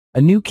A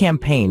new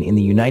campaign in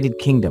the United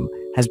Kingdom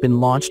has been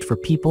launched for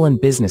people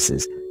and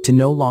businesses to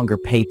no longer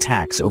pay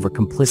tax over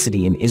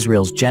complicity in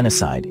Israel's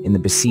genocide in the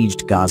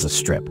besieged Gaza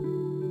Strip.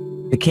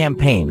 The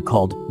campaign,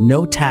 called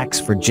No Tax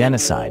for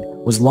Genocide,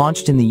 was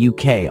launched in the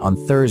UK on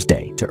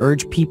Thursday to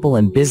urge people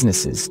and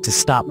businesses to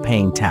stop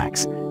paying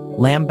tax,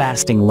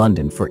 lambasting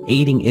London for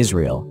aiding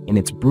Israel in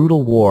its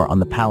brutal war on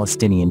the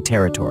Palestinian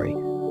territory,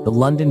 the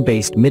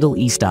London-based Middle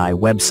East Eye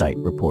website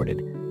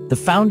reported. The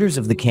founders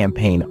of the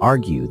campaign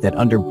argue that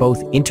under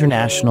both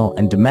international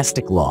and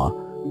domestic law,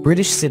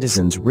 British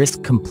citizens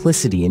risk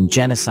complicity in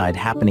genocide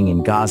happening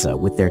in Gaza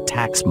with their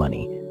tax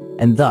money,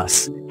 and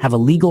thus have a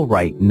legal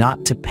right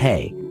not to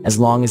pay as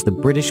long as the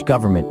British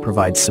government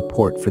provides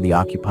support for the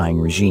occupying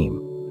regime.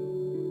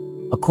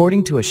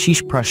 According to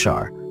Ashish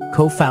Prashar,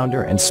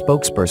 co-founder and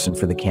spokesperson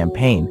for the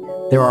campaign,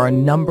 there are a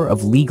number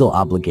of legal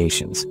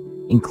obligations,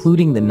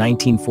 including the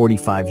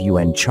 1945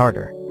 UN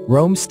Charter,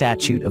 Rome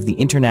Statute of the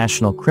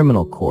International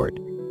Criminal Court,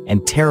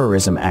 and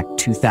Terrorism Act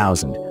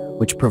 2000,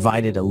 which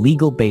provided a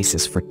legal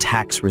basis for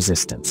tax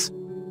resistance.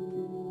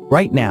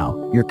 Right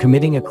now, you're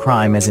committing a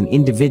crime as an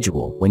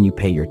individual when you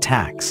pay your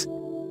tax.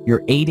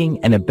 You're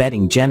aiding and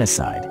abetting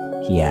genocide,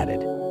 he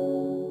added.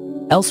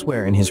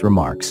 Elsewhere in his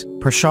remarks,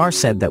 Prashar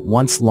said that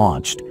once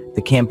launched,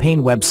 the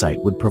campaign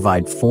website would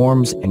provide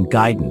forms and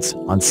guidance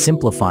on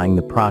simplifying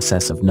the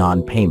process of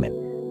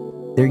non-payment.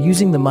 They're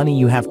using the money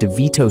you have to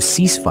veto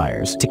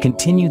ceasefires to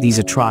continue these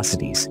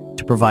atrocities,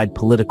 to provide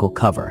political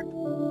cover.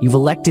 You've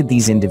elected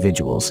these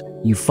individuals,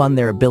 you fund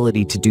their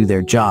ability to do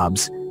their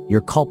jobs,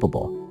 you're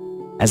culpable.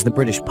 As the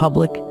British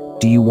public,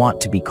 do you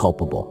want to be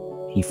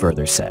culpable? He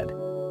further said.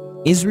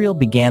 Israel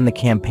began the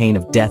campaign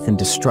of death and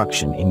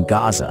destruction in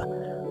Gaza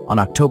on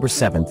October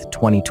 7,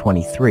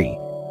 2023,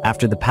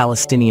 after the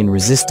Palestinian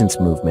resistance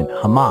movement,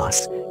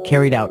 Hamas,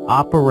 carried out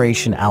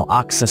Operation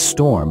Al-Aqsa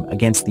Storm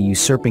against the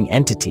usurping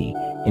entity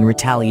in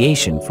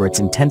retaliation for its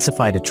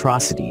intensified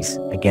atrocities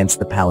against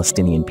the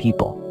Palestinian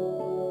people.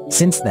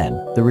 Since then,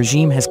 the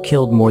regime has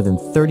killed more than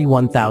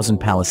 31,000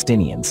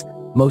 Palestinians,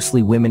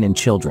 mostly women and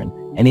children,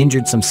 and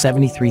injured some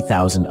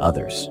 73,000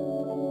 others.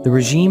 The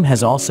regime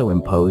has also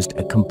imposed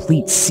a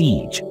complete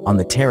siege on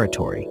the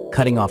territory,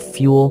 cutting off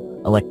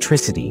fuel,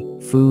 electricity,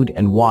 food,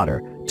 and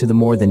water to the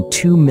more than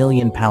 2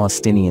 million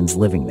Palestinians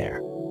living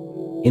there.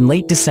 In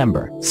late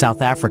December,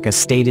 South Africa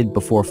stated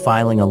before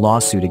filing a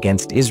lawsuit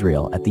against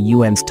Israel at the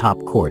UN's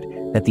top court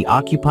that the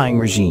occupying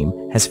regime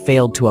has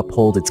failed to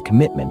uphold its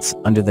commitments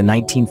under the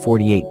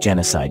 1948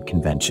 Genocide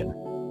Convention.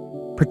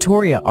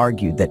 Pretoria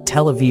argued that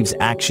Tel Aviv's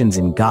actions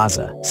in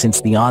Gaza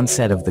since the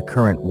onset of the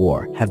current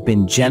war have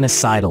been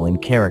genocidal in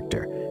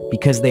character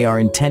because they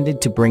are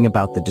intended to bring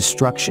about the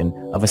destruction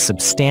of a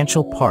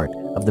substantial part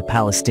of the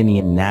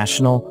Palestinian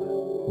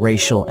national,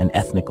 racial, and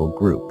ethnical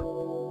group.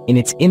 In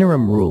its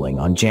interim ruling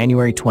on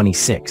January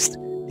 26,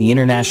 the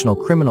International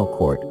Criminal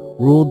Court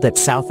ruled that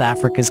South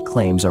Africa's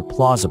claims are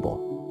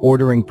plausible,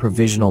 ordering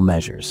provisional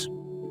measures.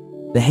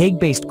 The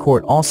Hague-based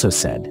court also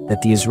said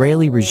that the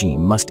Israeli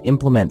regime must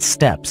implement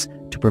steps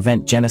to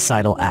prevent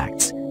genocidal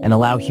acts and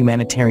allow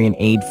humanitarian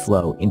aid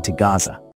flow into Gaza.